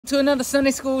To another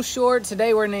Sunday School Short.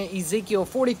 Today we're in Ezekiel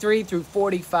 43 through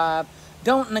 45.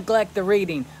 Don't neglect the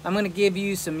reading. I'm going to give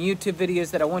you some YouTube videos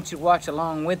that I want you to watch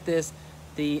along with this.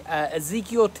 The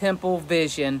Ezekiel Temple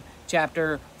Vision,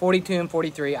 chapter 42 and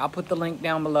 43. I'll put the link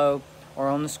down below or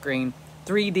on the screen.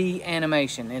 3D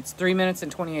animation. It's 3 minutes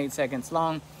and 28 seconds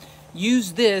long.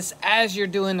 Use this as you're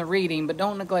doing the reading, but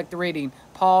don't neglect the reading.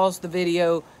 Pause the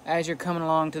video as you're coming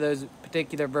along to those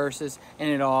particular verses, and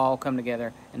it'll all come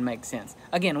together and make sense.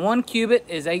 Again, 1 cubit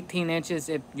is 18 inches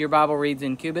if your Bible reads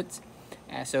in cubits.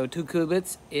 So 2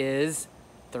 cubits is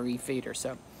 3 feet or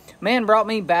so. Man brought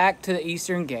me back to the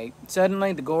eastern gate.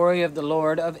 Suddenly the glory of the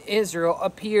Lord of Israel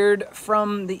appeared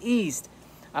from the east.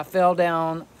 I fell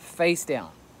down face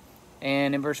down.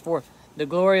 And in verse 4, the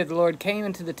glory of the Lord came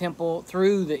into the temple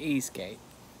through the east gate.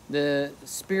 The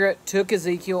Spirit took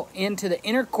Ezekiel into the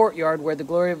inner courtyard where the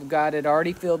glory of God had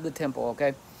already filled the temple,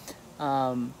 okay?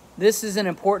 This is an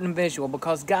important visual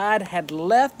because God had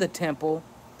left the temple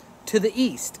to the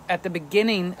east at the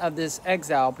beginning of this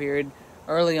exile period,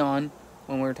 early on,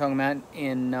 when we were talking about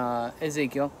in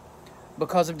Ezekiel,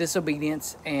 because of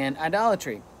disobedience and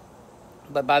idolatry.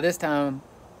 But by this time,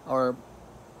 or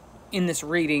in this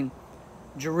reading,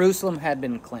 Jerusalem had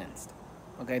been cleansed.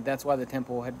 Okay, that's why the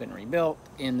temple had been rebuilt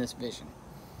in this vision.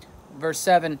 Verse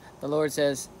 7, the Lord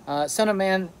says, Son of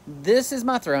man, this is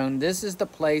my throne. This is the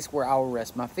place where I will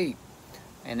rest my feet.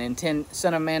 And then 10,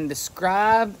 Son of man,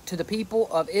 describe to the people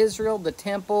of Israel the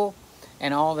temple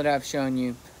and all that I've shown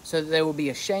you, so that they will be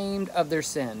ashamed of their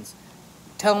sins.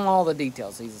 Tell them all the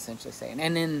details, he's essentially saying.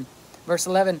 And in verse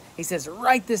 11, he says,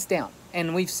 write this down.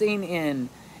 And we've seen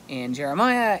in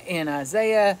Jeremiah, in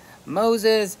Isaiah,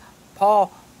 Moses,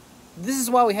 Paul. This is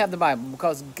why we have the Bible,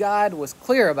 because God was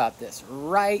clear about this.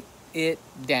 Write it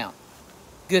down.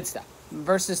 Good stuff.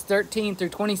 Verses 13 through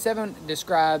 27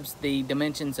 describes the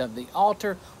dimensions of the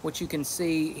altar, which you can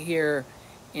see here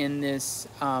in this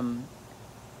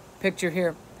picture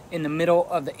here. In the middle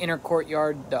of the inner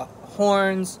courtyard, the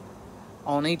horns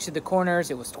on each of the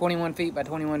corners. It was 21 feet by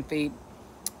 21 feet.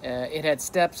 It had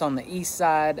steps on the east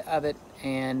side of it,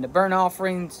 and the burnt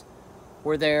offerings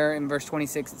were there. In verse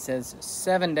 26 it says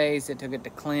 7 days it took it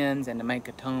to cleanse and to make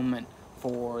atonement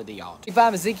for the altar.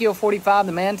 Ezekiel 45,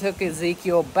 the man took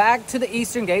Ezekiel back to the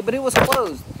eastern gate, but it was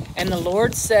closed. And the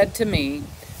Lord said to me,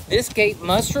 this gate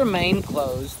must remain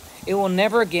closed. It will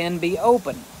never again be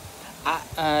open.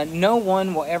 No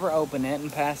one will ever open it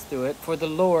and pass through it, for the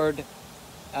Lord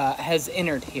has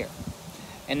entered here.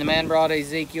 And the man brought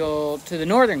Ezekiel to the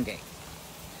northern gate.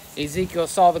 Ezekiel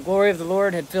saw the glory of the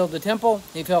Lord had filled the temple.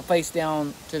 He fell face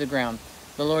down to the ground.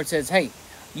 The Lord says, hey,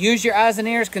 use your eyes and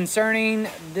ears concerning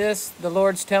this, the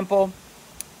Lord's temple.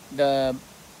 The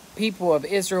people of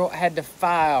Israel had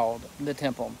defiled the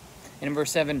temple. And in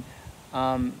verse 7,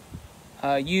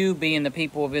 you, being the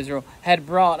people of Israel, had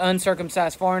brought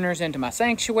uncircumcised foreigners into my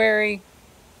sanctuary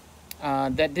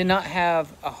that did not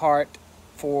have a heart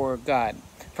for God.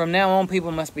 From now on,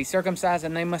 people must be circumcised,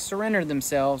 and they must surrender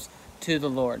themselves to the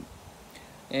Lord.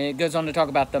 And it goes on to talk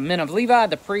about the men of Levi,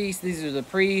 the priests. These are the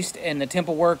priests and the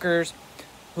temple workers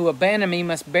who abandon me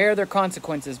must bear their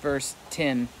consequences. Verse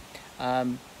 10.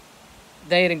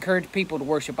 They had encouraged people to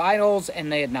worship idols,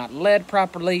 and they had not led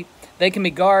properly. They can be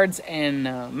guards and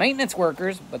maintenance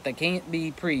workers, but they can't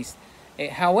be priests.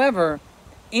 However,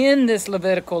 in this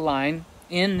Levitical line,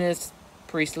 in this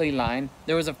priestly line,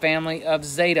 there was a family of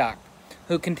Zadok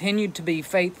who continued to be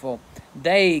faithful.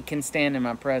 They can stand in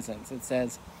my presence. It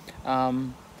says,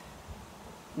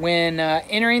 when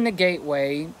entering the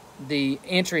gateway, the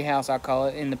entry house, I call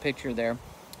it in the picture there,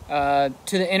 to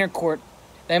the inner court,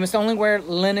 they must only wear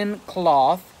linen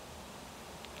cloth.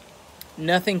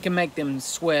 Nothing can make them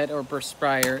sweat or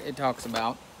perspire, it talks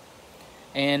about.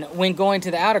 And when going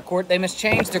to the outer court, they must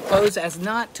change their clothes as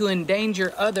not to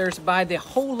endanger others by the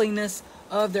holiness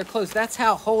of their clothes. That's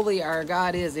how holy our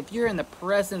God is. If you're in the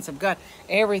presence of God,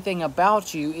 everything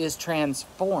about you is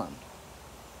transformed.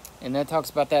 And that talks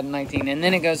about that in 19. And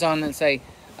then it goes on and say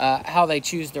how they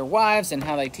choose their wives and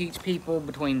how they teach people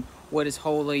between what is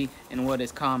holy and what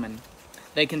is common.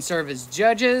 They can serve as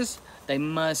judges. They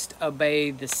must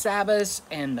obey the Sabbaths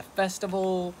and the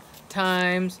festival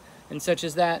times and such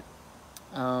as that.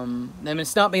 They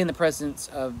must not be in the presence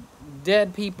of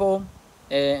dead people,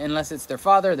 unless it's their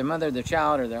father, their mother, their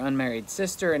child, or their unmarried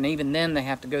sister. And even then, they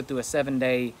have to go through a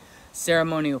 7-day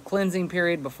ceremonial cleansing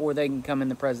period before they can come in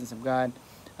the presence of God.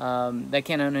 They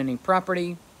can't own any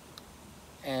property,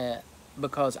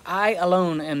 because I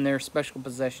alone am their special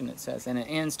possession, it says. And it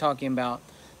ends talking about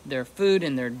their food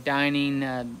and their dining,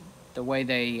 the way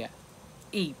they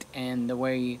eat and the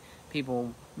way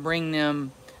people bring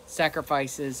them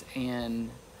sacrifices and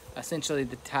essentially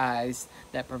the tithes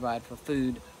that provide for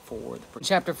food for the priest.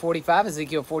 Chapter 45,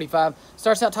 Ezekiel 45,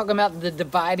 starts out talking about the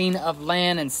dividing of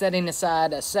land and setting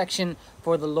aside a section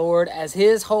for the Lord as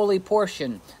his holy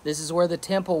portion. This is where the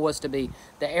temple was to be.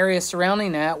 The area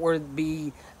surrounding that would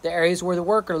be the areas where the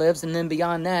worker lives, and then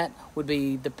beyond that would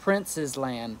be the prince's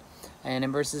land. And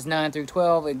in verses 9 through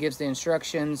 12, it gives the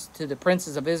instructions to the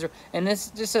princes of Israel. And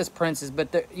this just says princes,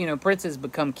 but princes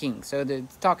become kings. So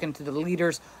it's talking to the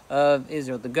leaders of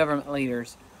Israel, the government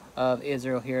leaders of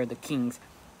Israel here, the kings,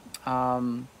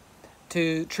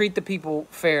 to treat the people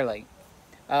fairly.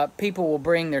 People will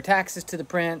bring their taxes to the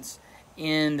prince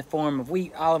in the form of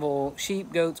wheat, olive oil,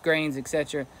 sheep, goats, grains,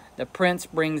 etc. The prince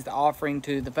brings the offering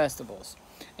to the festivals.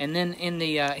 And then in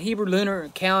the Hebrew lunar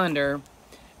calendar,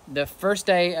 the first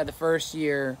day of the first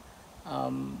year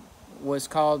was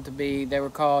called to be, they were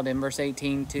called in verse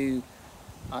 18 to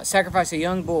sacrifice a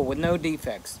young bull with no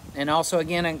defects. And also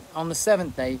again on the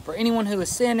seventh day, for anyone who has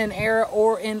sinned in error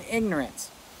or in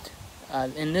ignorance.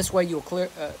 In this way you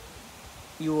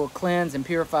will cleanse and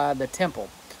purify the temple.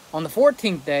 On the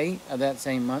 14th day of that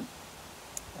same month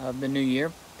of the new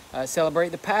year, celebrate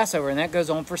the Passover, and that goes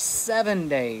on for 7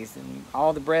 days. And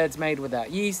all the bread's made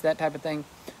without yeast, that type of thing.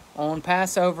 On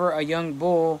Passover, a young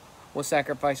bull was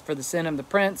sacrificed for the sin of the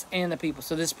prince and the people.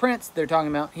 So this prince they're talking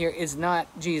about here is not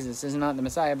Jesus, is not the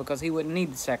Messiah, because he wouldn't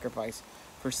need the sacrifice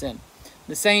for sin.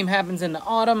 The same happens in the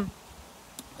autumn.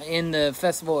 In the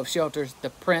Festival of Shelters, the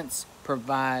prince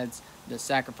provides the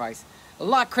sacrifice. A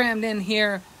lot crammed in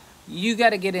here. You got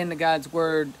to get into God's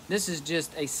Word. This is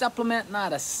just a supplement,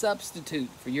 not a substitute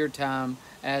for your time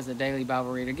as a daily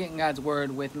Bible reader. Get in God's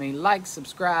Word with me. Like,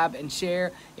 subscribe, and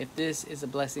share if this is a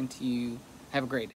blessing to you. Have a great day.